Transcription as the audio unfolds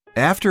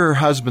After her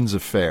husband's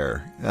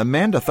affair,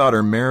 Amanda thought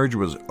her marriage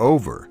was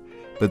over,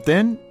 but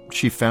then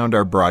she found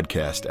our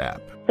broadcast app.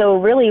 So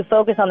really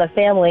Focus on the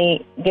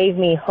Family gave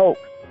me hope,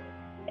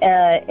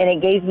 and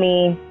it gave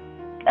me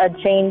a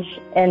change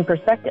in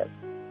perspective,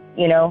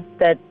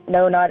 that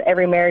no, not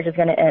every marriage is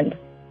going to end.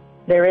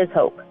 There is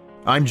hope.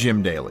 I'm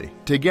Jim Daly.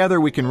 Together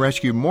we can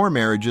rescue more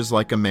marriages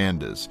like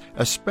Amanda's,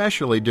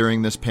 especially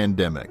during this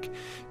pandemic.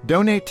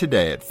 Donate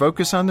today at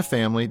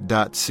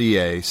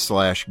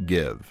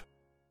focusonthefamily.ca/give.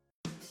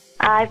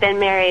 I've been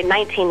married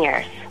 19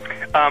 years.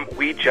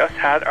 We just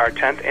had our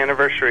 10th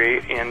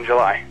anniversary in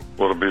July.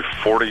 Well, it'll be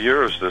 40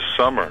 years this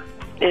summer.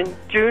 In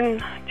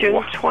June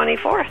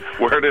 24th.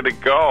 Where did it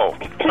go?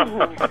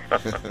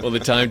 Well, the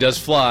time does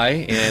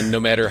fly, and no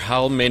matter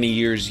how many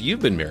years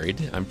you've been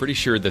married, I'm pretty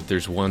sure that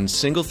there's one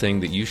single thing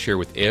that you share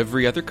with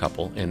every other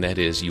couple, and that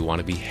is you want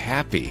to be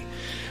happy.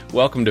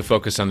 Welcome to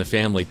Focus on the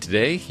Family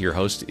today. Your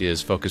host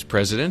is Focus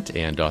President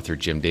and author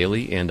Jim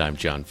Daly, and I'm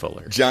John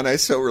Fuller. John, I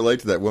so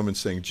relate to that woman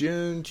saying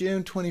June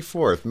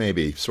 24th,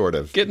 maybe, sort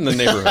of. Get in the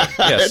neighborhood.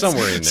 Yeah,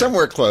 somewhere in there.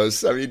 Somewhere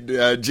close. I mean,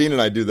 Gene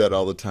and I do that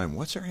all the time.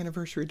 What's our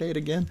anniversary date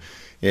again?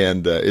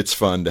 And it's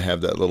fun to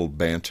have that little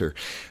banter.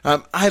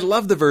 I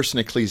love the verse in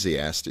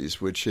Ecclesiastes,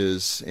 which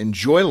is,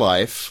 enjoy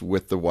life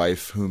with the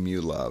wife whom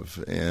you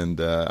love. And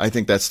I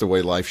think that's the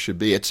way life should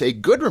be. It's a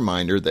good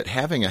reminder that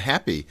having a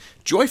happy,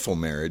 joyful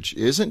marriage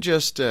isn't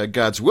just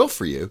God's will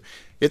for you.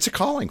 It's a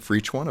calling for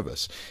each one of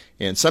us.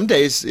 And some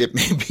days it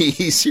may be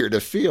easier to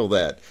feel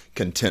that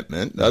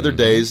contentment. Other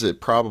days it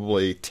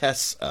probably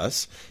tests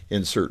us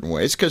in certain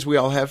ways because we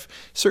all have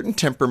certain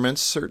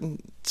temperaments,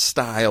 certain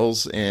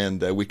styles,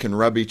 and we can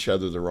rub each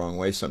other the wrong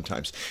way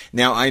sometimes.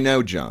 Now, I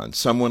know, John,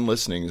 someone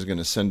listening is going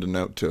to send a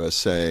note to us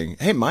saying,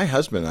 hey, my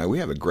husband and I, we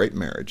have a great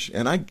marriage.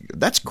 And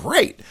that's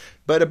great.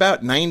 But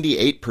about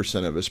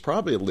 98% of us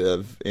probably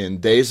live in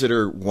days that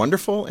are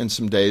wonderful and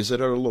some days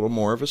that are a little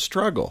more of a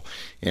struggle.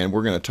 And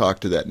we're going to talk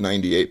to that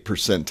 98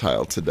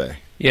 percentile today.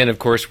 Yeah, and of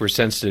course, we're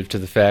sensitive to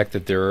the fact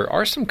that there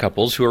are some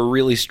couples who are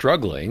really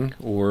struggling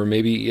or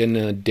maybe in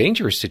a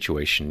dangerous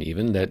situation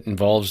even that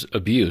involves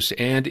abuse.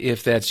 And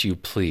if that's you,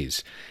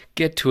 please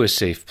get to a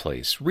safe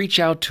place. Reach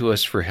out to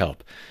us for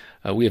help.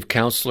 We have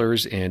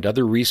counselors and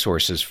other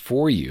resources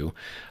for you.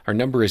 Our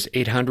number is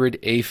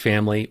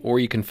 800-A-FAMILY, or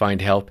you can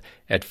find help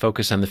at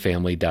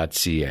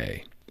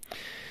focusonthefamily.ca.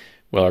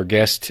 Well, our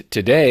guest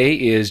today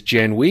is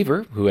Jen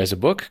Weaver, who has a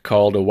book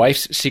called A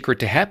Wife's Secret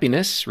to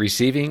Happiness,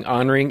 Receiving,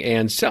 Honoring,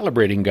 and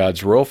Celebrating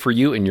God's Role for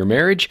You in Your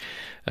Marriage.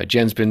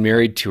 Jen's been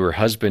married to her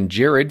husband,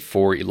 Jared,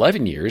 for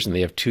 11 years, and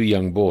they have 2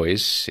 young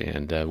boys.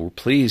 And we're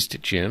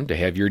pleased, Jim, to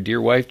have your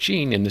dear wife,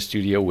 Jean, in the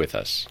studio with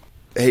us.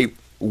 Hey,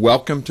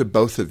 welcome to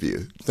both of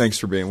you. Thanks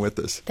for being with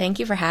us. Thank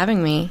you for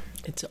having me.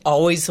 It's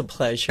always a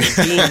pleasure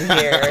being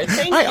here.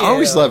 Thank you. I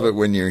always love it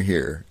when you're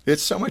here.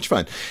 It's so much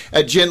fun.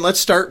 Jen, let's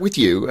start with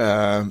you.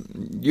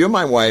 You and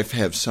my wife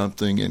have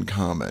something in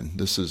common.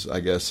 This is, I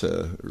guess,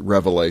 a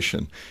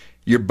revelation.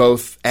 You're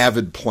both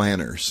avid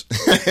planners,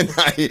 and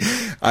I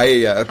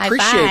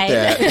appreciate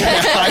that.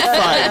 High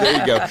five. There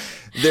you go.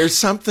 There's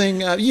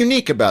something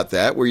unique about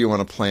that where you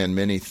want to plan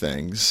many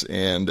things.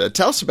 And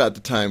tell us about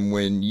the time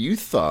when you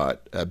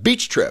thought a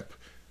beach trip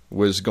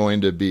was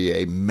going to be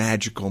a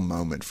magical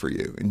moment for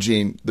you. And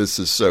Jean, this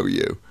is so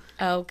you.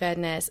 Oh,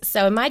 goodness.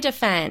 So in my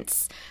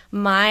defense,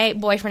 my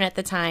boyfriend at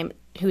the time,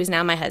 who is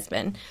now my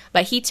husband,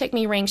 but he took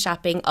me ring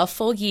shopping a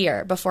full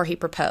year before he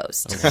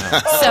proposed. Oh, wow.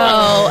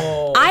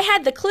 So I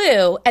had the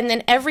clue, and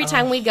then every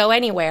time we go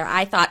anywhere,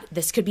 I thought,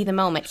 this could be the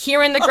moment.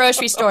 Here in the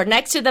grocery store,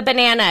 next to the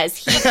bananas,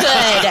 he could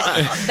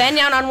bend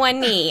down on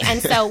one knee.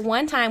 And so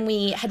one time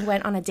we had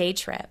went on a day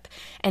trip,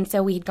 and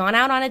so we'd gone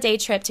out on a day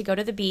trip to go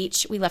to the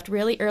beach. We left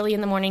really early in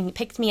the morning. He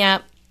picked me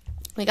up.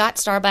 We got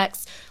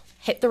Starbucks,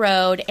 hit the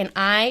road, and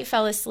I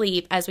fell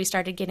asleep as we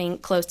started getting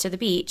close to the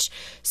beach.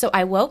 So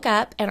I woke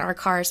up, and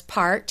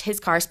his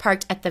car's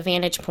parked at the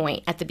vantage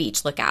point at the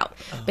beach lookout.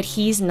 But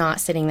he's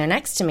not sitting there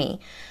next to me.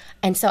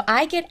 And so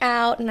I get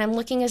out, and I'm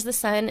looking as the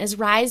sun is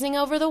rising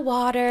over the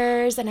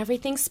waters, and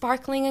everything's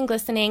sparkling and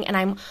glistening, and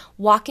I'm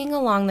walking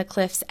along the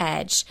cliff's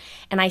edge,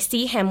 and I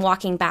see him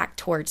walking back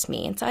towards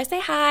me. And so I say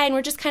hi, and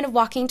we're just kind of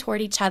walking toward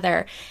each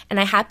other, and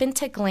I happen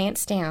to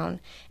glance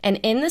down,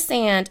 and in the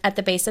sand at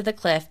the base of the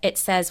cliff, it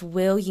says,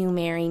 "Will you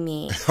marry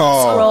me?"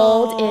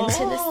 Scrolled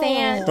into the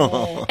sand.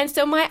 And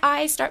so my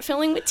eyes start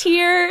filling with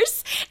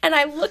tears, and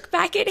I look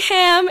back at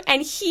him,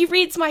 and he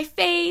reads my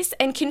face,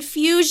 and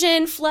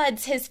confusion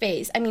floods his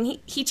face. I mean,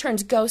 he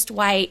turns ghost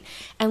white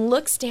and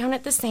looks down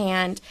at the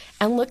sand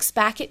and looks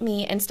back at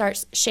me and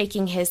starts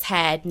shaking his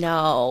head.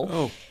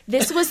 No,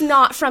 this was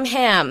not from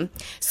him.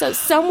 So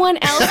someone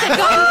else had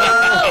gotten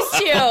proposed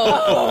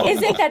to.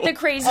 Isn't that the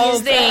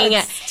craziest thing?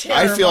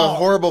 I feel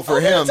horrible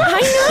for him.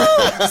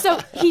 I know.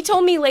 So he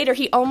told me later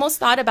he almost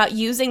thought about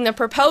using the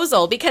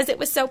proposal because it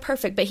was so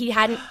perfect, but he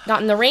hadn't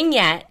gotten the ring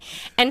yet.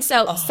 And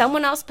so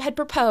someone else had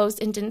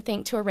proposed and didn't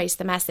think to erase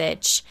the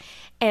message.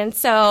 And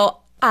so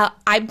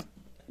I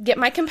get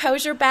my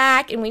composure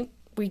back, and we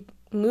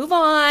move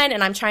on,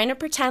 and I'm trying to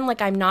pretend like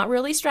I'm not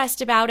really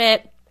stressed about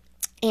it.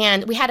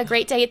 And we had a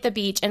great day at the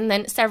beach, and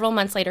then several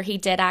months later, he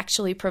did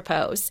actually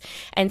propose.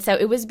 And so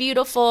it was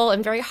beautiful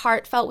and very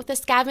heartfelt with a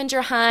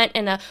scavenger hunt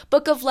and a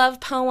book of love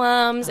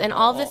poems and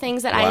all the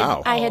things that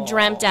I had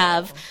dreamt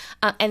of.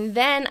 And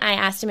then I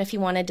asked him if he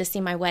wanted to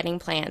see my wedding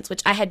plans,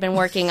 which I had been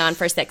working on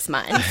for 6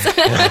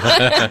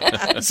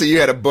 months. So you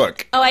had a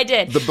book. Oh, I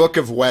did. The Book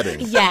of Wedding.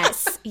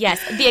 Yes.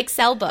 The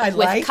Excel book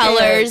with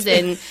colors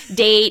and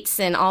dates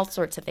and all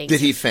sorts of things.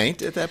 Did he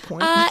faint at that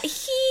point?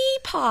 He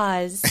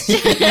paused. He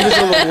was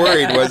a little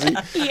worried, was he?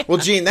 Yeah. Well,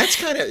 Jean, that's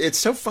it's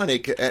so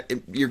funny.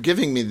 You're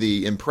giving me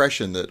the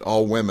impression that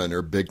all women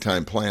are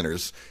big-time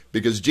planners,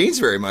 because Jean's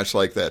very much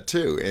like that,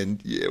 too.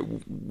 And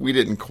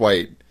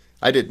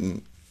I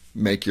didn't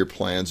make your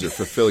plans or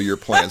fulfill your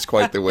plans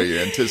quite the way you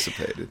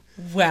anticipated.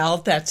 Well,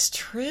 that's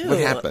true. What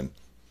happened?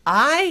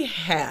 I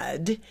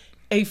had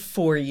a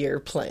 4-year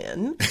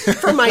plan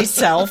for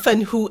myself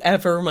and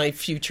whoever my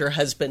future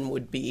husband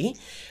would be.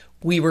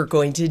 We were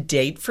going to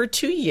date for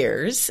 2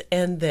 years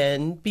and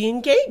then be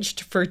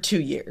engaged for 2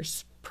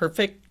 years.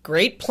 Perfect,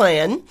 great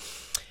plan.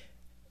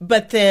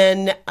 But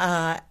then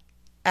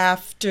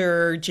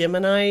after Jim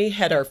and I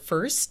had our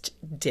first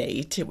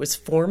date, it was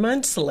 4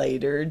 months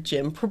later,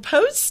 Jim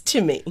proposed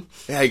to me.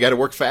 Yeah, you got to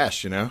work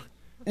fast, you know.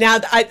 Now,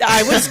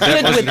 I was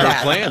good with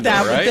that. Plan, though,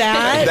 right?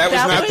 That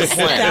was not the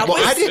plan.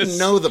 I didn't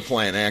know the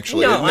plan,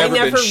 actually. No, it had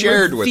never been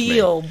shared with me. I never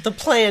revealed the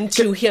plan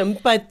to him,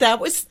 but that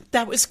was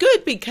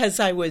good because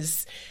I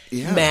was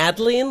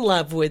madly in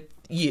love with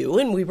you,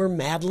 and we were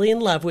madly in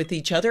love with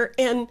each other.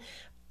 And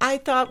I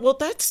thought, well,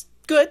 that's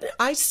good.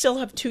 I still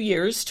have 2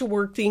 years to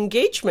work the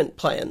engagement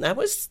plan. That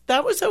was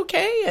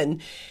okay,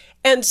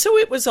 and so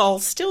it was all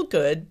still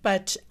good.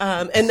 But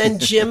and then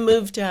Jim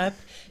moved up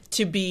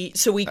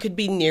so we could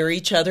be near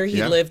each other.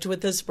 He lived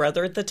with his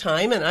brother at the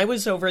time, and I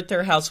was over at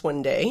their house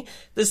one day.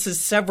 This is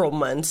several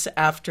months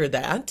after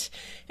that,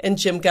 and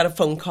Jim got a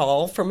phone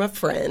call from a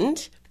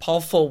friend,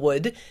 Paul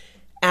Fullwood,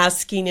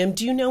 asking him,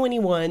 do you know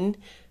anyone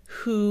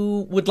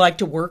who would like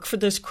to work for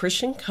this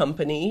Christian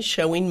company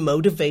showing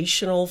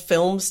motivational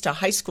films to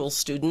high school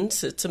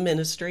students? It's a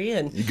ministry.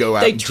 And you go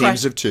out in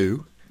teams of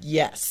 2.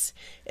 Yes.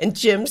 And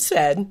Jim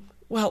said,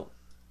 well,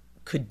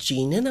 could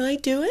Jean and I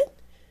do it?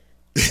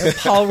 And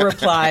Paul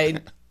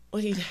replied,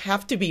 well, you'd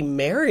have to be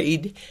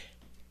married.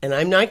 And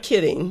I'm not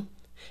kidding.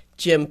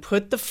 Jim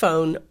put the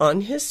phone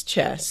on his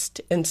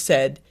chest and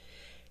said,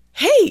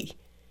 hey,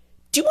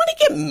 do you want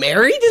to get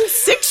married in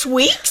 6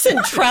 weeks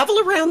and travel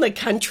around the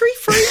country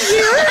for a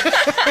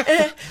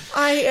year?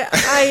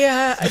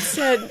 I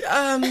said,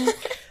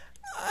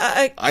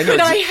 could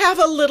I have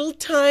a little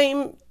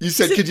time? You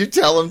said, could you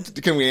tell him,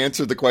 can we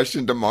answer the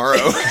question tomorrow?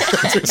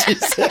 That's what you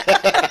said.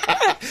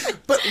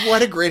 But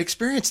what a great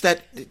experience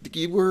that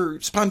you were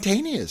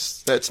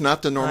spontaneous. That's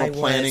not the normal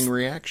planning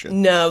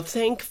reaction. No,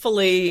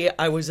 thankfully,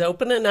 I was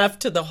open enough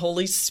to the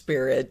Holy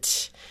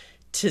Spirit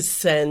to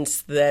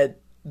sense that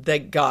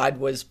God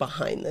was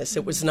behind this.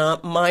 It was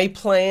not my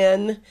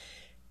plan,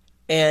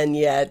 and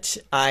yet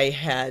I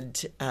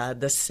had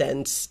the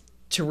sense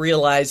to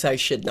realize I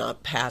should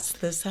not pass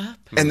this up.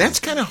 And that's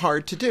kind of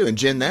hard to do. And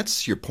Jen,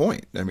 that's your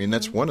point. I mean,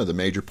 that's one of the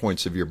major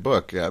points of your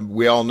book.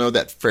 We all know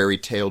that fairy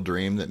tale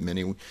dream that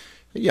many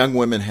young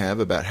women have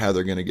about how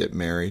they're going to get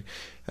married.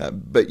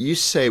 But you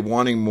say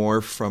wanting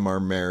more from our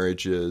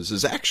marriages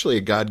is actually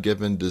a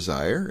God-given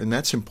desire, and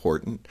that's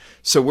important.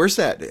 So where's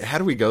that? How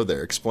do we go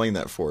there? Explain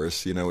that for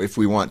us. You know, if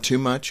we want too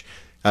much,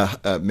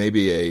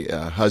 maybe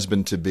a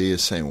husband-to-be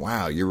is saying,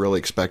 wow, you're really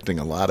expecting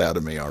a lot out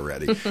of me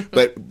already.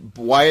 But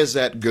why is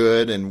that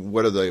good, and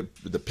what are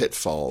the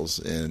pitfalls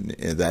in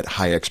that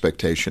high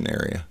expectation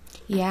area?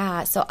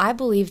 Yeah, so I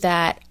believe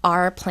that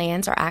our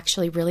plans are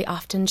actually really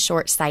often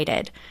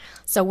short-sighted.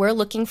 So we're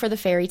looking for the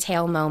fairy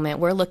tale moment.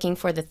 We're looking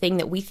for the thing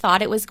that we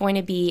thought it was going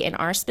to be in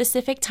our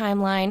specific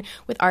timeline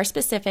with our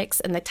specifics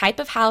and the type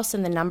of house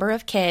and the number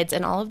of kids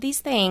and all of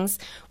these things,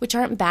 which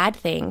aren't bad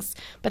things,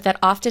 but that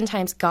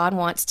oftentimes God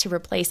wants to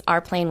replace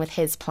our plan with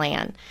his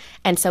plan.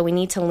 And so we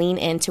need to lean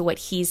into what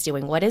he's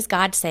doing. What is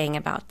God saying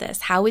about this?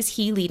 How is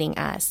he leading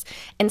us?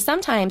 And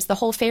sometimes the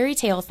whole fairy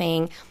tale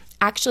thing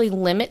actually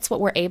limits what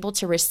we're able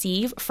to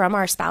receive from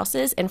our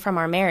spouses and from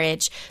our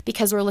marriage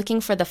because we're looking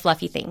for the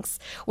fluffy things.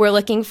 We're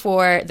looking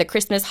for the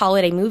Christmas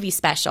holiday movie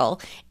special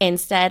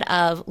instead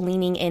of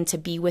leaning in to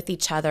be with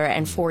each other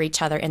and for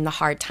each other in the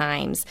hard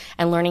times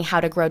and learning how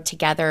to grow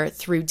together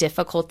through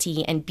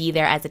difficulty and be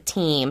there as a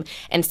team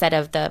instead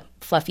of the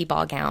fluffy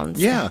ball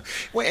gowns. Yeah.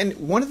 Well, and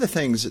one of the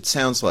things it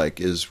sounds like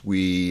is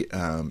we,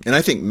 and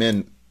I think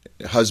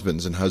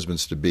husbands and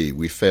husbands-to-be,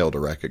 we fail to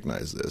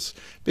recognize this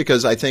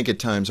because I think at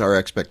times our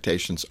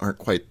expectations aren't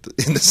quite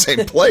in the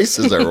same place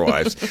as our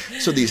wives.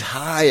 So these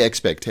high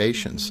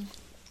expectations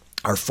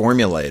are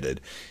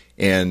formulated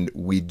and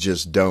we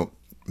just don't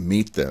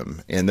meet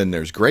them. And then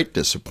there's great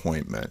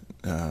disappointment.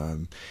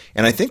 And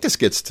I think this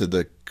gets to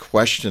the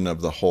question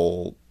of the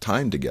whole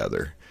time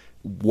together.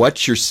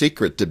 What's your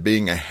secret to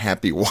being a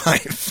happy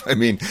wife? I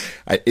mean,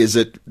 is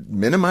it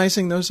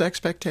minimizing those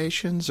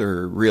expectations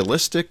or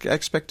realistic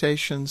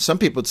expectations? Some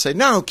people would say,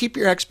 no, keep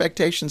your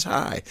expectations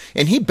high,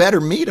 and he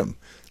better meet them.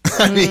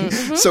 I mean,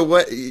 so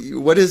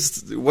what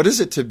is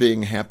it to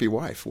being a happy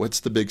wife? What's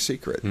the big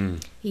secret?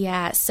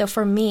 Yeah, so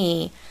for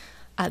me,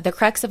 the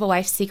crux of a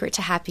wife's secret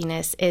to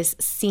happiness is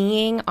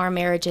seeing our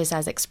marriages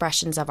as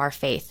expressions of our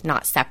faith,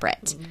 not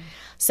separate.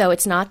 So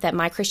it's not that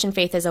my Christian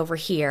faith is over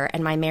here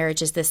and my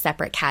marriage is this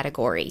separate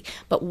category,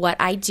 but what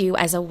I do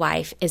as a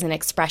wife is an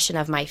expression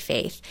of my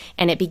faith,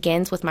 and it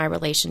begins with my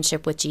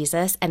relationship with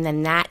Jesus, and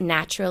then that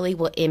naturally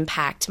will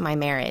impact my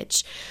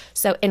marriage.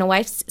 So in A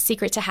Wife's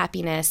Secret to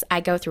Happiness, I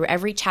go through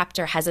every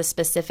chapter has a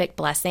specific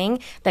blessing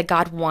that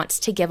God wants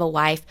to give a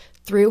wife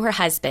through her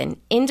husband,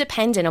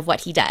 independent of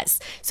what he does.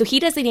 So he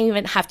doesn't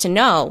even have to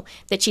know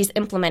that she's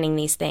implementing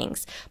these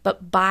things.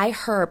 But by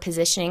her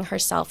positioning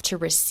herself to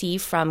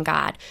receive from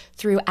God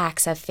through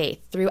acts of faith,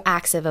 through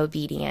acts of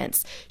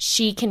obedience,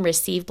 she can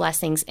receive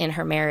blessings in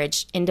her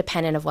marriage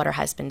independent of what her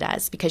husband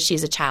does because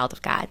she's a child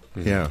of God.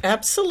 Yeah.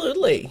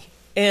 Absolutely.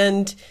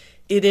 And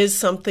it is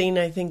something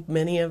I think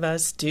many of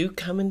us do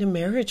come into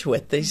marriage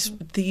with,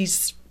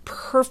 these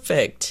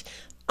perfect,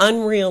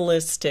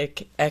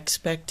 unrealistic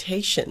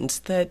expectations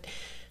that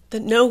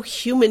no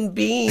human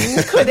being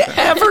could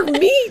ever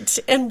meet.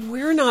 And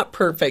we're not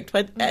perfect,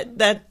 but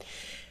that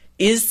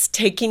is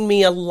taking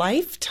me a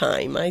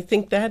lifetime. I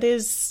think that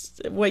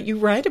is what you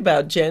write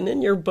about, Jen,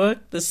 in your book.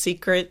 The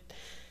secret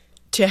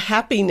to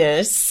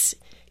happiness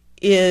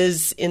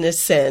is, in a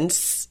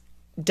sense,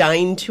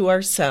 dying to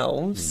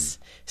ourselves,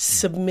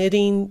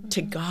 submitting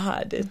to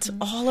God. It's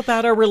all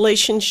about our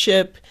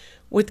relationship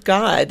with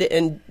God.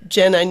 And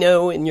Jen, I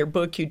know in your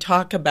book you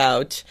talk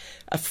about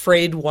a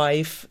frayed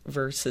wife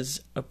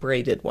versus a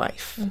braided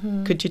wife.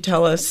 Could you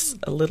tell us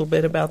a little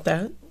bit about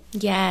that?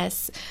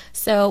 Yes.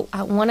 So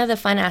one of the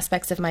fun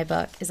aspects of my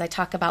book is I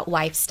talk about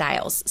wife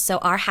styles. So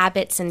our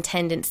habits and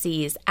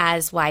tendencies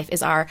as wife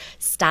is our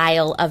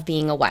style of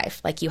being a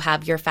wife. Like you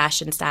have your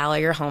fashion style or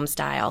your home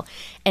style.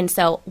 And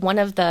so one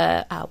of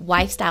the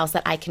wife styles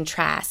that I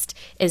contrast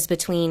is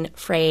between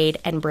frayed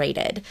and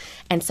braided.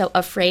 And so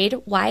a frayed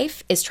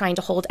wife is trying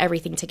to hold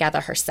everything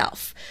together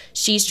herself.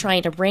 She's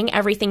trying to bring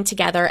everything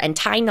together and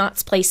tie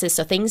knots places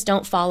so things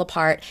don't fall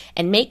apart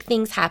and make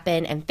things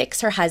happen and fix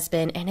her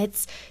husband. And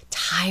it's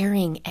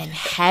tiring and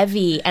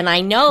heavy. And I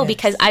know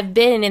because I've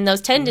been in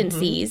those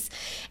tendencies.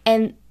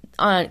 And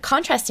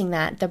contrasting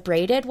that, the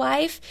braided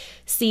wife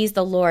sees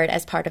the Lord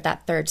as part of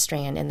that third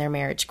strand in their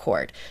marriage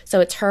cord. So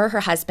it's her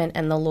husband,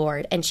 and the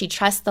Lord. And she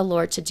trusts the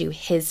Lord to do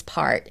his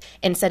part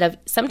instead of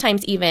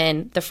sometimes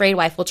even the frayed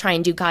wife will try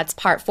and do God's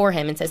part for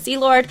him and says, see,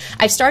 Lord,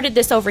 I've started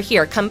this over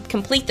here. Come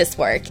complete this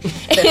work.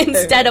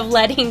 Instead of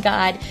letting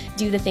God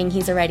do the thing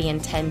he's already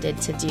intended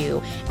to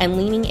do and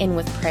leaning in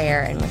with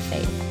prayer and with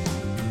faith.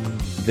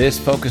 This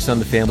Focus on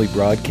the Family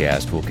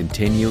broadcast will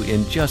continue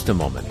in just a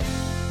moment.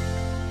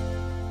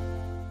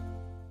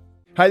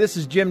 Hi, this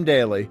is Jim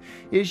Daly.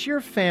 Is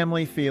your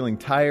family feeling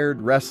tired,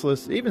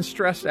 restless, even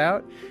stressed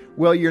out?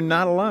 Well, you're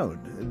not alone.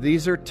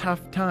 These are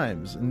tough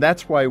times, and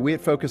that's why we at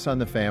Focus on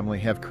the Family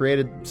have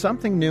created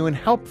something new and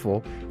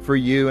helpful for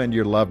you and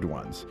your loved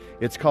ones.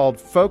 It's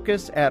called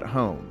Focus at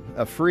Home,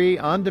 a free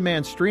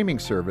on-demand streaming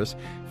service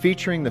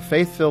featuring the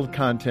faith-filled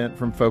content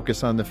from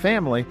Focus on the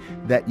Family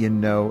that you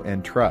know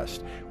and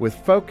trust. With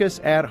Focus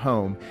at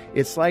Home,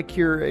 it's like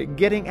you're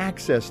getting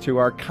access to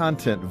our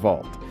content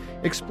vault.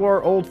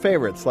 Explore old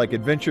favorites like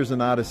Adventures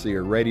in Odyssey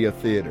or Radio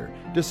Theater.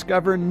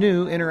 Discover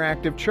new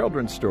interactive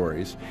children's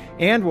stories.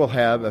 And we'll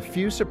have a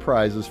few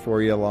surprises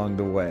for you along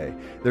the way.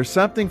 There's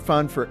something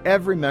fun for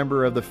every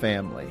member of the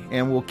family.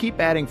 And we'll keep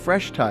adding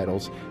fresh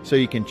titles so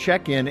you can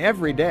check in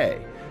every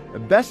day.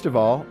 Best of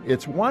all,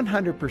 it's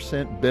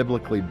 100%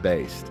 biblically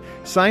based.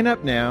 Sign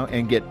up now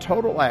and get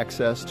total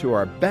access to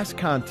our best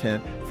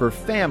content for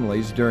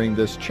families during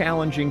this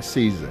challenging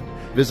season.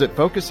 Visit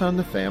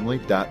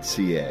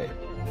FocusOnTheFamily.ca.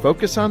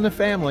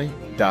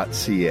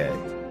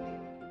 FocusOnTheFamily.ca.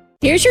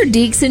 Here's your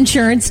Deeks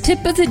Insurance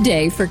tip of the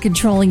day for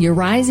controlling your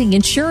rising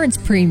insurance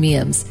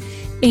premiums.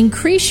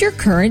 Increase your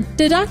current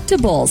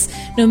deductibles.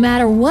 No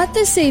matter what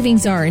the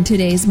savings are in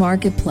today's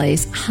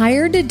marketplace,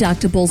 higher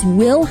deductibles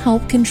will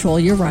help control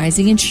your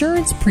rising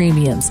insurance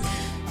premiums.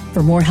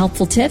 For more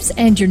helpful tips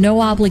and your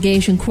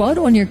no-obligation quote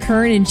on your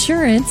current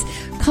insurance,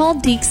 call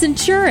Deeks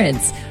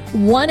Insurance,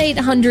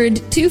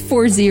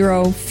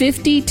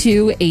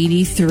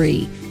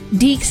 1-800-240-5283.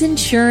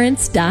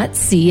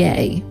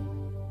 DeeksInsurance.ca.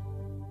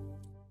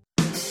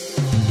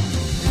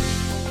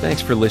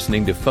 Thanks for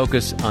listening to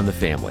Focus on the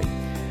Family.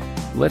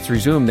 Let's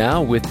resume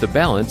now with the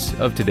balance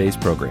of today's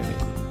programming.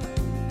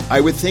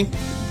 I would think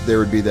there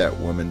would be that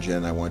woman,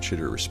 Jen, I want you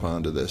to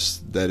respond to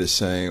this, that is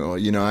saying, well,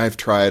 you know, I've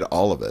tried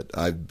all of it.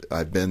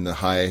 I've been the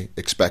high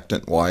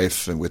expectant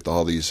wife and with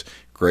all these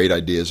great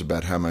ideas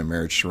about how my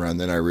marriage should run.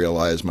 Then I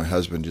realized my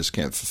husband just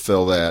can't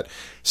fulfill that.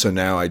 So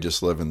now I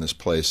just live in this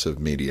place of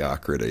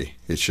mediocrity.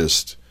 It's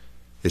just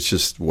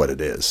what it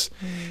is.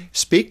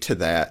 Speak to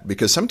that,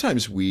 because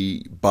sometimes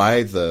we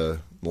buy the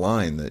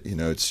line that, you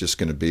know, it's just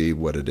going to be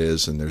what it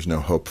is and there's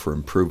no hope for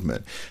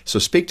improvement. So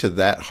speak to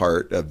that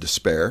heart of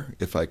despair,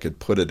 if I could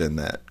put it in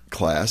that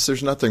class.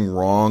 There's nothing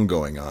wrong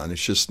going on.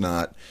 It's just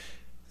not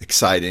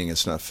exciting.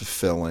 It's not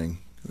fulfilling.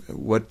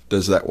 what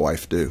does that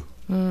wife do?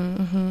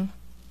 Mm-hmm.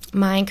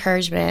 My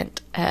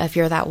encouragement, if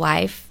you're that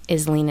wife,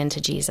 is lean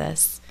into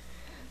Jesus.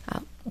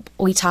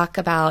 We talk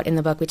about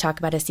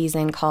a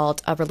season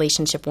called a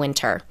relationship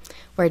winter,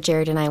 where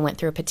Jared and I went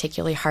through a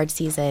particularly hard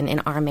season in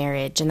our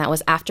marriage. And that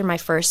was after my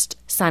first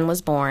son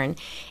was born.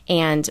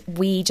 And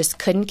we just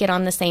couldn't get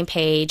on the same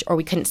page, or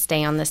we couldn't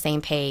stay on the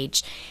same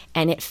page.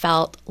 And it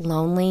felt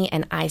lonely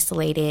and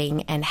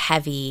isolating and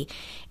heavy.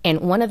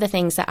 And one of the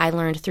things that I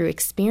learned through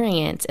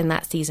experience in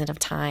that season of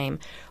time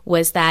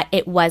was that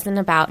it wasn't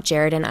about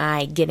Jared and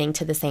I getting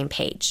to the same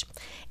page.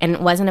 And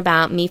it wasn't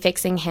about me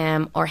fixing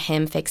him or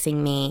him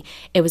fixing me.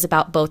 It was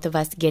about both of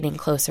us getting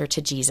closer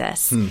to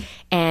Jesus.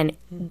 And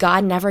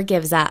God never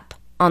gives up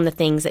on the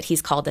things that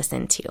he's called us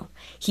into.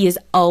 He is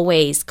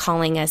always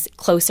calling us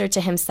closer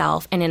to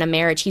himself. And in a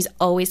marriage, he's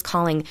always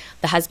calling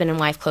the husband and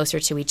wife closer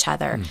to each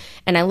other.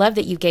 And I love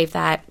that you gave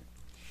that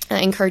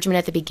encouragement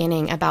at the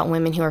beginning about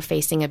women who are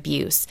facing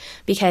abuse.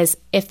 Because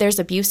if there's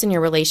abuse in your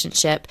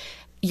relationship,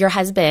 your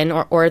husband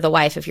or the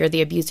wife, if you're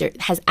the abuser,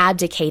 has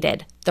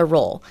abdicated the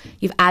role.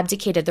 You've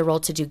abdicated the role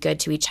to do good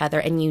to each other,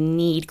 and you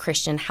need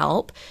Christian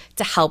help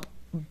to help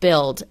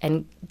build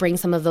and bring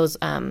some of those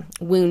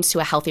wounds to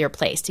a healthier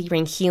place, to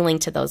bring healing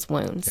to those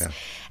wounds. Yeah.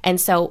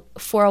 And so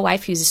for a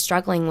wife who's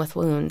struggling with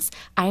wounds,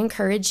 I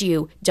encourage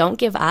you, don't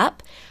give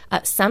up.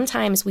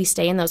 Sometimes we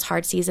stay in those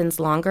hard seasons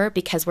longer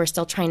because we're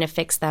still trying to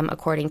fix them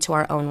according to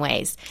our own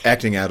ways.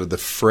 Acting out of the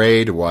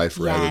frayed wife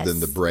rather than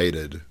the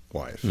braided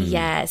wife.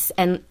 Yes,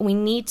 and we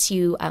need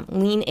to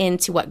lean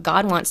into what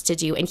God wants to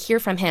do and hear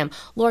from him.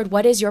 Lord,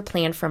 what is your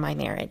plan for my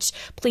marriage?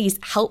 Please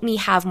help me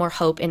have more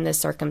hope in this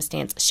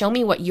circumstance. Show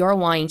me what you're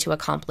wanting to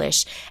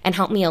accomplish and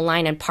help me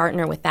align and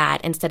partner with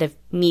that instead of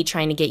me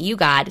trying to get you,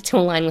 God, to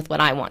align with what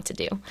I want to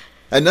do.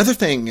 Another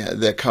thing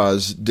that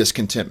caused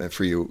discontentment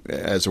for you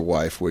as a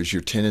wife was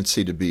your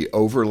tendency to be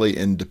overly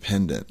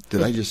independent.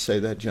 Did I just say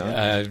that, John?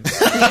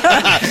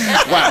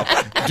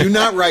 Wow. Do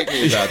not write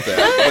me about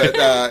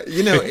that.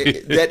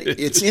 But,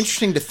 it's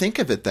interesting to think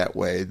of it that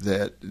way,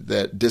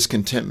 that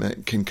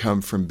discontentment can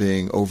come from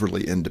being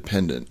overly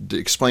independent.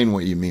 Explain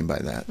what you mean by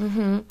that.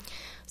 Mm-hmm.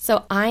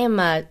 So I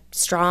am a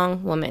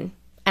strong woman.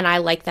 And I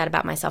like that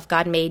about myself.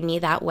 God made me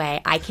that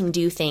way. I can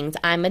do things.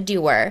 I'm a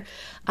doer.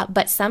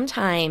 But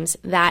sometimes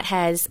that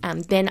has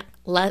been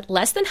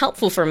less than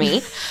helpful for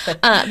me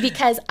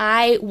because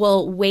I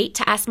will wait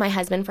to ask my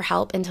husband for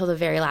help until the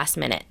very last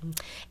minute.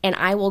 And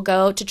I will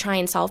go to try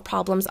and solve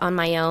problems on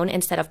my own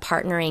instead of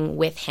partnering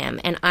with him.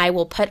 And I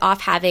will put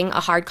off having a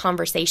hard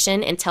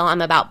conversation until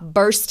I'm about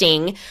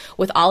bursting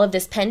with all of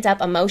this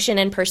pent-up emotion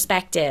and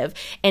perspective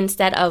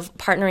instead of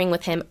partnering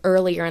with him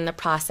earlier in the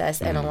process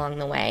and along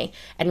the way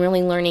and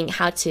really learning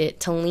how to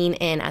lean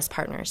in as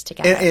partners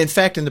together. In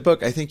fact, in the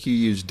book, I think you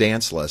use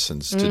dance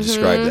lessons to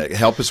describe that.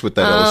 Help us with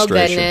that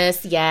illustration. Oh,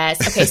 goodness,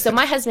 yes. Okay, so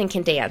my husband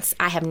can dance.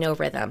 I have no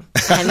rhythm.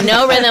 I have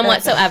no rhythm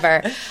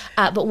whatsoever.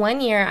 But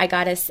one year I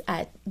got us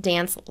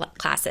dance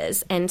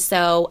classes. And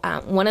so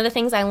one of the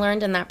things I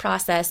learned in that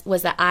process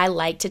was that I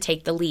like to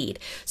take the lead.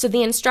 So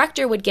the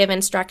instructor would give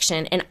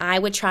instruction and I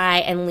would try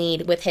and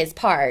lead with his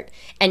part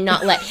and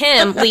not let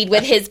him lead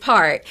with his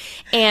part.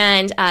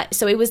 And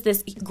so it was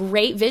this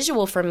great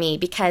visual for me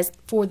because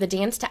for the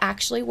dance to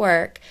actually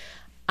work,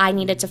 I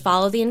needed to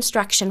follow the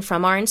instruction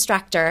from our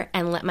instructor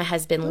and let my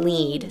husband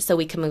lead so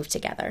we could move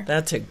together.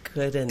 That's a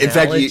good analogy. In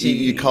fact,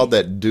 you called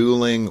that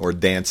dueling or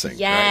dancing.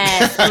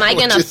 Yes. Right? Am I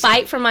going to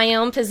fight for my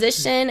own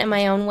position and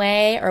my own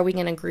way, or are we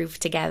going to groove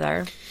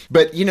together?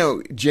 But,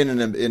 Jen,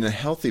 in a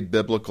healthy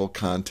biblical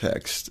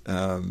context,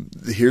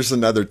 here's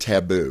another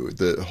taboo,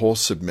 the whole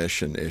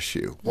submission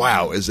issue.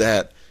 Wow, is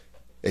that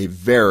a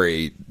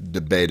very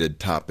debated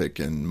topic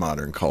in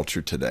modern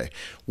culture today.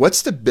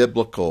 What's the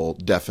biblical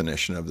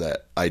definition of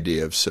that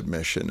idea of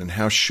submission, and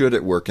how should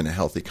it work in a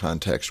healthy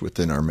context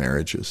within our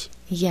marriages?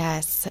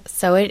 Yes.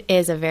 So it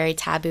is a very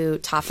taboo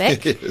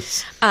topic. It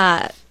is.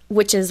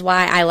 Which is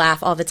why I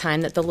laugh all the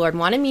time that the Lord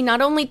wanted me not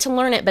only to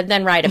learn it, but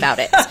then write about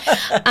it.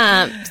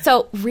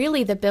 So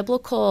really the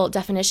biblical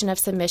definition of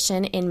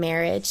submission in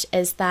marriage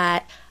is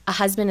that a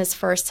husband is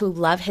first to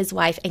love his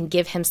wife and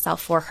give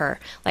himself for her,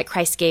 like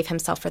Christ gave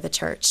himself for the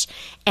church.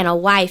 And a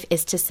wife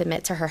is to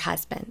submit to her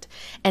husband.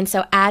 And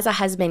so as a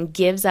husband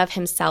gives of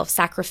himself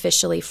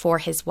sacrificially for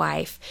his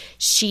wife,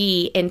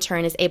 she in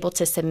turn is able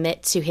to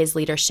submit to his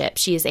leadership.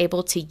 She is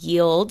able to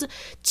yield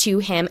to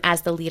him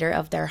as the leader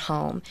of their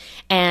home.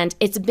 And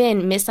it's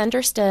been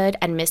misunderstood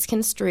and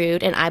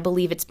misconstrued, and I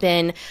believe it's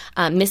been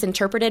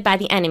misinterpreted by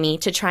the enemy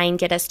to try and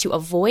get us to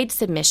avoid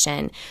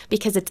submission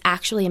because it's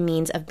actually a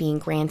means of being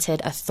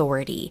granted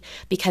authority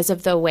because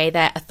of the way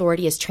that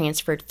authority is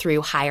transferred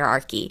through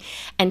hierarchy.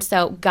 And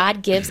so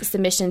God gives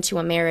submission to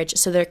a marriage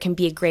so there can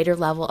be a greater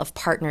level of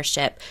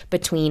partnership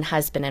between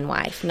husband and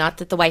wife. Not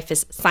that the wife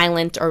is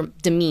silent or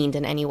demeaned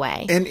in any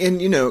way. And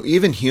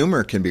even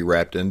humor can be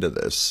wrapped into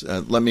this.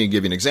 Let me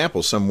give you an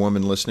example. Some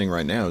woman listening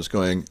right now is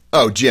going,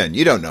 "Oh, Jen,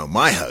 you don't know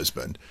my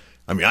husband.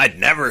 I mean, I'd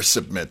never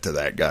submit to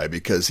that guy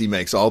because he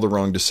makes all the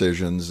wrong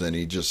decisions and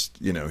he just,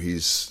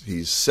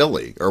 he's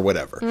silly or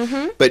whatever.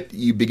 Mm-hmm. But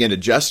you begin to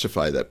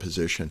justify that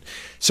position.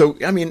 So,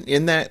 I mean,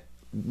 in that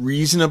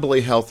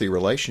reasonably healthy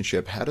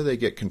relationship, how do they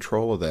get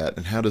control of that?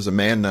 And how does a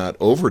man not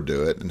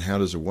overdo it? And how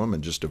does a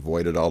woman just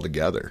avoid it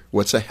altogether?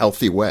 What's a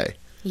healthy way?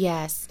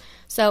 Yes.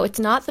 So it's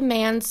not the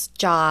man's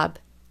job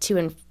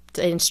to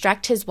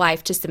instruct his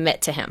wife to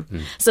submit to him.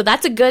 So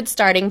that's a good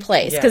starting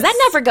place, because that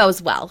never goes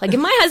well. Like if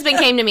my husband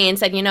came to me and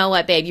said, you know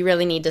what, babe, you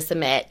really need to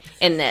submit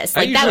in this.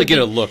 Like, I usually get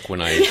a look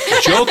when I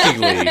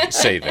jokingly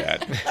say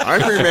that.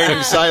 I'm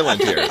remaining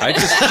silent here. I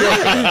just joke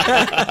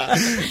about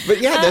it.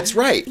 But yeah, that's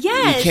right.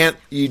 Yes.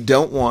 You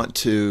don't want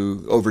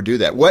to overdo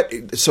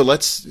that. So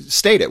let's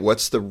state it.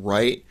 What's the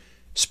right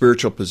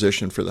spiritual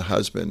position for the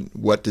husband?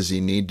 What does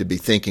he need to be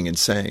thinking and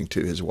saying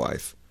to his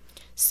wife?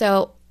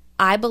 So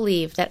I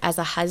believe that as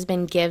a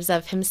husband gives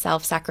of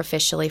himself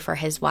sacrificially for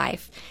his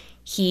wife,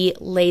 he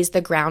lays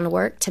the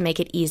groundwork to make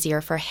it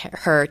easier for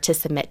her to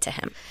submit to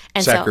him.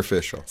 And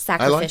sacrificial.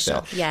 Sacrificial. I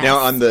like that. Yes. Now,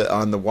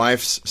 on the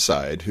wife's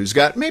side, who's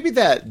got maybe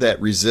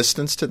that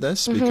resistance to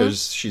this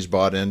because she's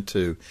bought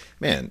into,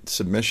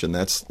 submission,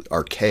 that's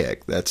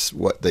archaic. That's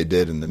what they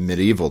did in the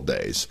medieval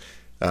days.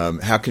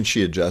 How can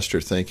she adjust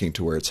her thinking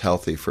to where it's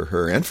healthy for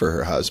her and for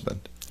her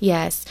husband?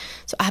 Yes.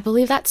 So I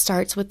believe that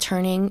starts with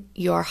turning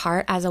your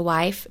heart as a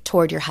wife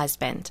toward your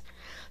husband.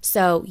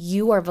 So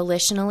you are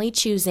volitionally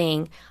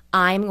choosing,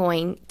 I'm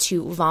going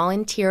to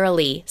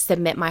voluntarily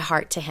submit my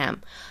heart to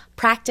him.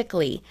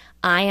 Practically,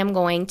 I am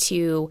going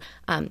to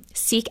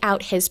seek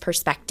out his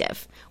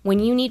perspective. When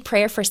you need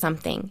prayer for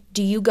something,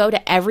 do you go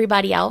to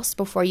everybody else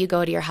before you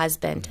go to your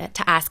husband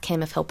to ask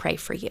him if he'll pray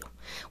for you?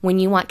 When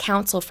you want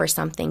counsel for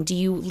something, do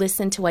you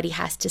listen to what he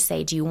has to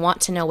say? Do you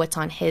want to know what's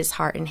on his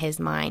heart and his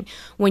mind?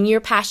 When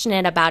you're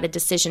passionate about a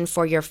decision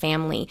for your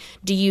family,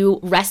 do you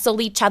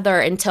wrestle each other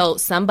until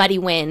somebody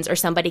wins or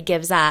somebody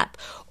gives up?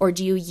 Or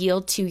do you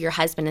yield to your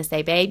husband and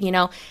say, babe,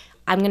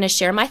 I'm going to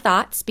share my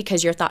thoughts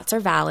because your thoughts are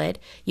valid.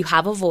 You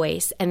have a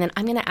voice. And then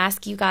I'm going to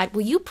ask you, God,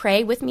 will you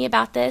pray with me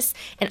about this?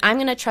 And I'm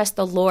going to trust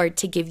the Lord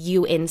to give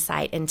you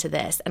insight into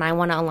this. And I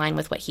want to align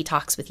with what he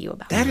talks with you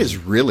about. That is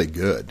really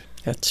good.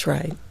 That's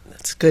right.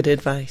 That's good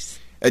advice.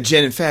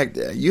 Jen, in fact,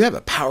 you have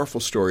a powerful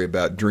story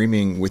about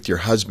dreaming with your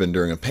husband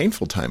during a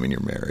painful time in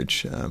your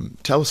marriage.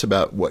 Tell us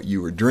about what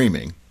you were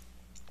dreaming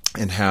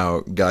and how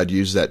God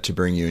used that to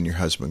bring you and your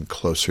husband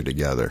closer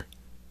together.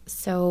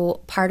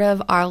 So part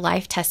of our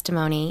life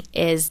testimony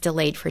is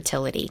delayed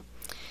fertility.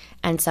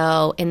 And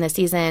so in the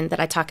season that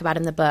I talk about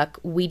in the book,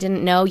 we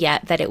didn't know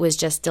yet that it was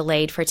just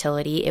delayed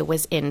fertility. It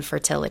was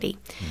infertility.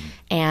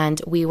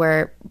 And we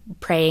were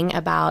praying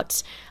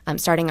about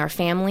starting our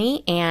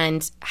family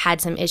and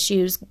had some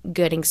issues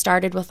getting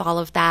started with all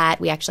of that.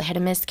 We actually had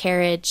a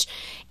miscarriage,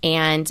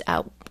 and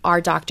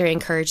our doctor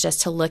encouraged us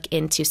to look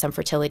into some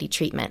fertility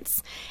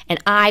treatments.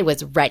 And I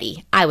was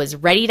ready. I was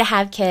ready to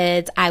have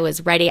kids. I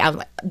was ready. I was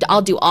like,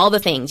 I'll do all the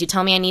things. You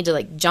tell me I need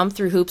to jump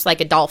through hoops like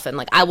a dolphin.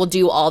 I will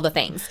do all the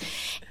things.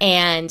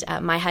 And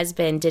my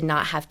husband did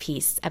not have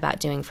peace about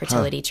doing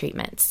fertility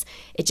treatments.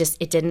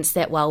 It didn't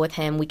sit well with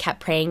him. We kept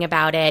praying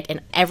about it.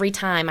 And every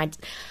time I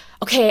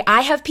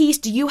have peace.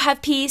 Do you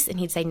have peace? And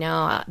he'd say,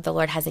 no, the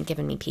Lord hasn't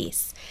given me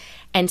peace.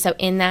 And so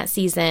in that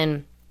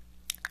season,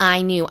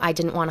 I knew I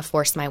didn't want to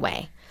force my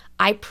way.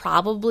 I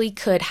probably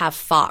could have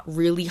fought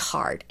really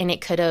hard, and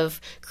it could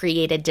have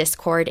created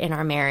discord in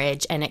our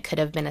marriage, and it could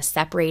have been a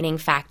separating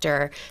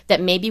factor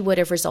that maybe would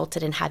have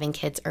resulted in having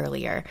kids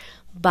earlier.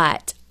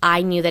 But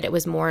I knew that it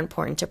was more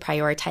important to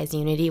prioritize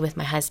unity with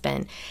my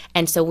husband.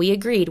 And so we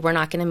agreed we're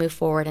not going to move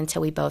forward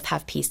until we both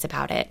have peace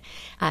about it.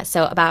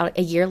 So about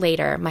a year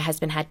later, my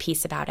husband had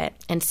peace about it.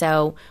 And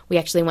so we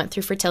actually went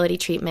through fertility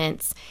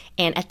treatments.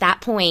 And at that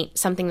point,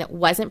 something that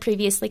wasn't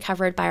previously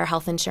covered by our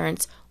health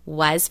insurance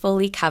was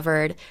fully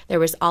covered. There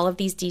was all of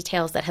these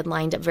details that had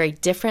lined up very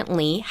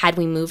differently had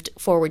we moved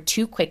forward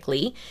too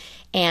quickly.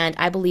 And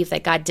I believe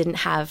that God didn't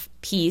have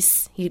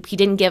peace. He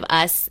didn't give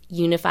us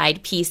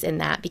unified peace in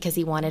that because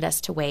he wanted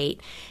us to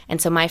wait.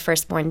 And so my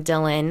firstborn,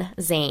 Dylan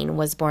Zane,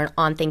 was born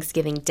on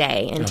Thanksgiving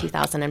Day in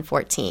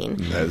 2014.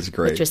 That is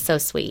great. Which was so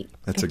sweet.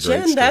 That's a great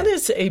Jen, story. that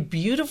is a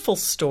beautiful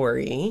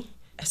story,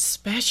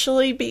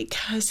 especially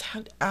because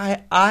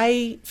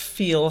I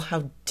feel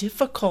how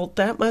difficult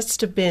that must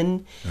have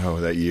been.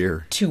 Oh, that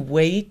year. To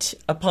wait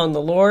upon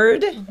the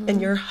Lord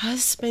and your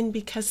husband,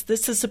 because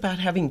this is about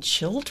having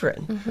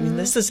children. I mean,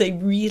 this is a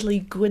really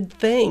good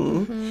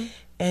thing,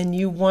 and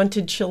you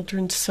wanted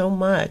children so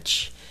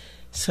much.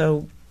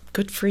 So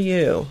good for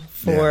you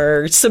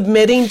for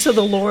submitting to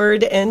the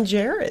Lord and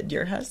Jared,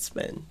 your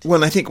husband. Well,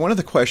 and I think one of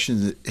the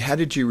questions, how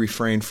did you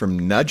refrain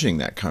from nudging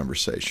that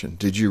conversation?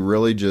 Did you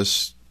really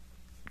just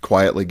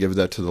quietly give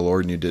that to the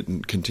Lord and you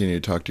didn't continue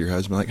to talk to your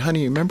husband? Like,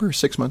 honey, you remember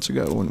 6 months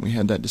ago when we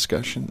had that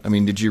discussion? I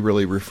mean, did you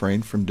really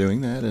refrain from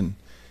doing that? And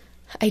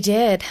I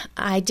did.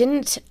 I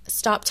didn't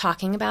stop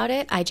talking about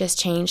it. I just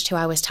changed who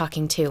I was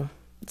talking to.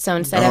 So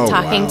instead of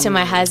talking to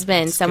my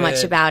husband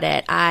much about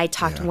it, I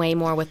talked way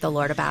more with the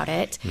Lord about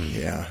it.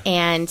 Yeah.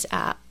 And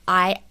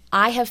I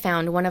I have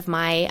found one of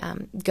my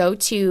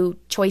go-to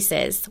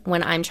choices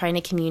when I'm trying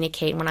to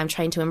communicate, when I'm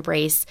trying to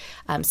embrace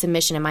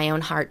submission in my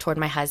own heart toward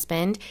my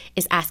husband,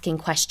 is asking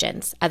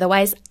questions.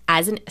 Otherwise,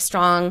 as a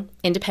strong,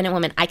 independent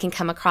woman, I can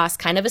come across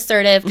kind of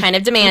assertive, kind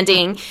of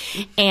demanding.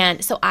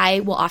 And so I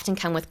will often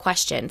come with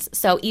questions.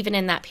 So even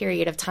in that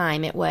period of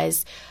time, it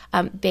was,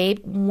 babe,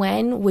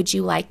 when would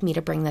you like me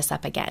to bring this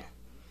up again?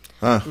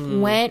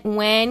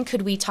 When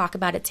could we talk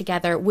about it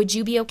together? Would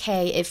you be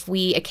okay if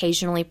we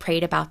occasionally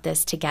prayed about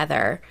this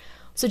together?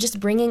 So just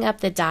bringing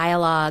up the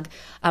dialogue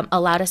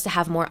allowed us to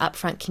have more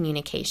upfront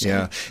communication.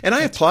 Yeah, and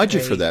I applaud you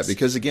for that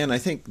because, again, I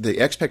think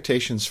the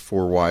expectations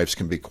for wives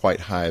can be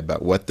quite high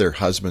about what their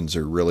husbands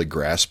are really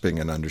grasping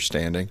and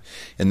understanding.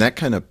 And that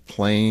kind of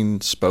plain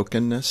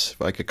spokenness,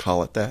 if I could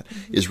call it that,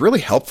 is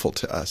really helpful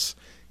to us.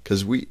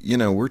 Because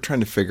we're trying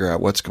to figure out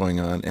what's going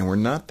on, and we're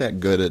not that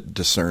good at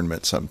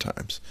discernment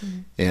sometimes,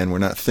 and we're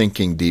not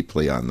thinking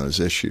deeply on those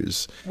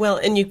issues. Well,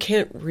 and you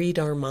can't read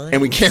our minds.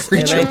 And we can't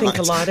read our minds. And I think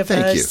a lot of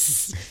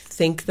us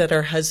think that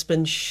our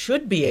husbands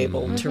should be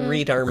able to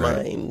read our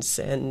minds,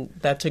 and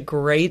that's a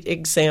great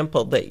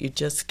example that you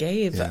just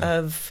gave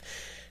of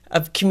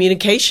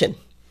communication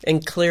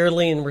and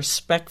clearly and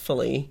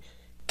respectfully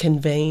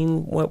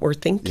conveying what we're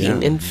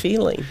thinking and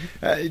feeling.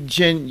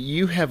 Jen,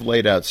 you have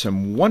laid out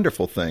some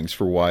wonderful things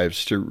for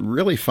wives to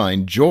really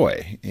find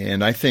joy,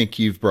 and I think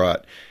you've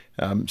brought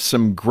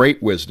some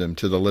great wisdom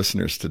to the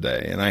listeners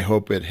today, and I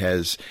hope it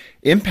has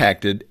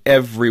impacted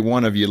every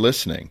one of you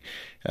listening.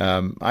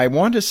 I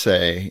want to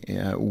say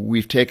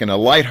we've taken a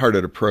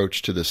lighthearted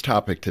approach to this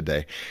topic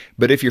today,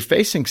 but if you're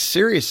facing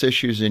serious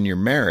issues in your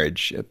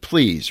marriage,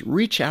 please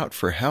reach out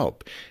for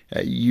help.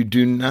 You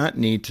do not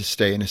need to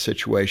stay in a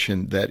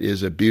situation that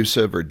is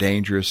abusive or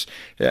dangerous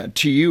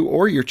to you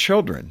or your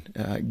children.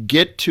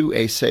 Get to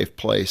a safe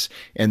place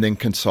and then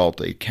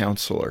consult a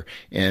counselor,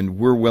 and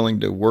we're willing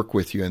to work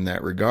with you in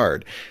that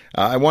regard.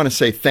 I want to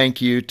say thank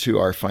you to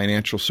our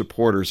financial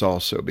supporters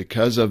also.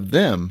 Because of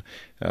them,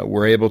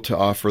 we're able to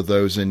offer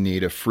those in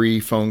need a free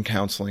phone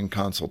counseling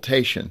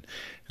consultation.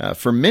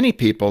 For many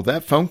people,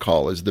 that phone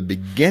call is the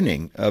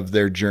beginning of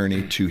their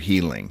journey to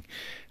healing.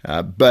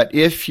 But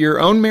if your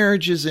own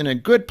marriage is in a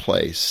good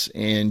place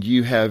and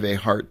you have a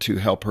heart to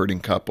help hurting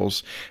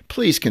couples,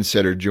 please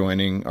consider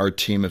joining our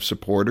team of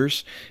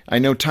supporters. I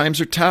know times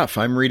are tough.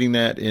 I'm reading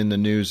that in the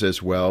news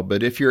as well.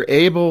 But if you're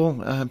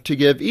able to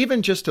give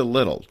even just a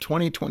little,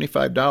 $20,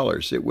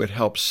 $25, it would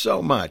help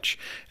so much.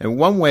 And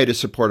one way to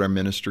support our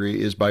ministry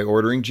is by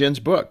ordering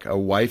Jen's book, A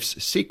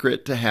Wife's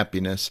Secret to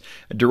Happiness,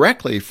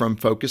 directly from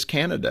Focus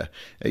Canada.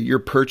 Your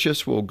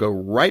purchase will go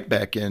right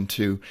back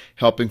into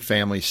helping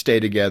families stay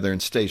together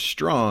and stay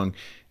strong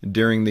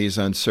during these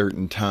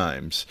uncertain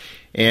times.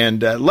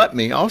 And let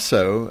me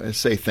also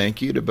say thank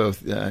you to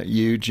both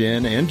you,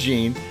 Jen, and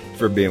Jean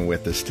for being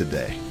with us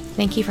today.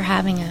 Thank you for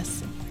having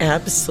us.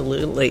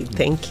 Absolutely.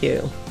 Thank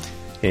you.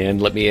 And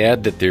let me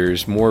add that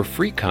there's more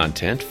free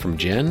content from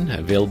Jen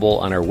available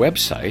on our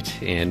website,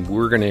 and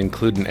we're going to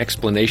include an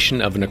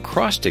explanation of an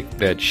acrostic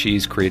that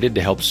she's created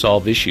to help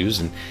solve issues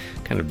and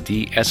kind of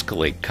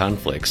de-escalate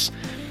conflicts.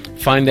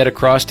 Find that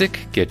acrostic,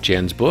 get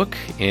Jen's book,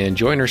 and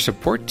join her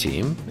support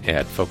team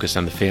at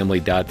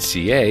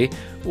focusonthefamily.ca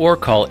or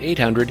call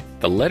 800,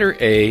 the letter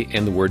A,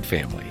 and the word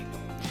family.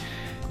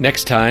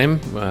 Next time,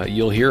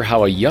 you'll hear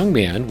how a young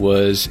man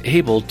was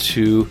able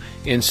to,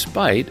 in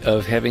spite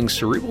of having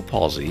cerebral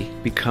palsy,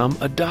 become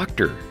a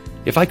doctor.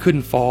 If I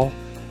couldn't fall,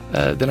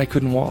 then I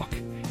couldn't walk.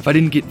 If I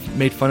didn't get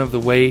made fun of the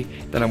way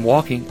that I'm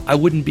walking, I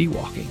wouldn't be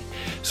walking.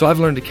 So I've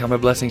learned to count my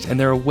blessings, and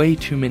there are way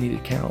too many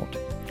to count.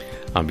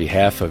 On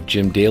behalf of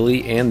Jim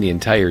Daly and the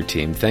entire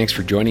team, thanks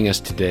for joining us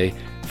today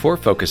for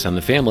Focus on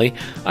the Family.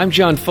 I'm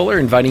John Fuller,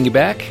 inviting you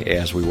back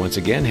as we once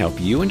again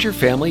help you and your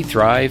family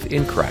thrive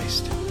in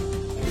Christ.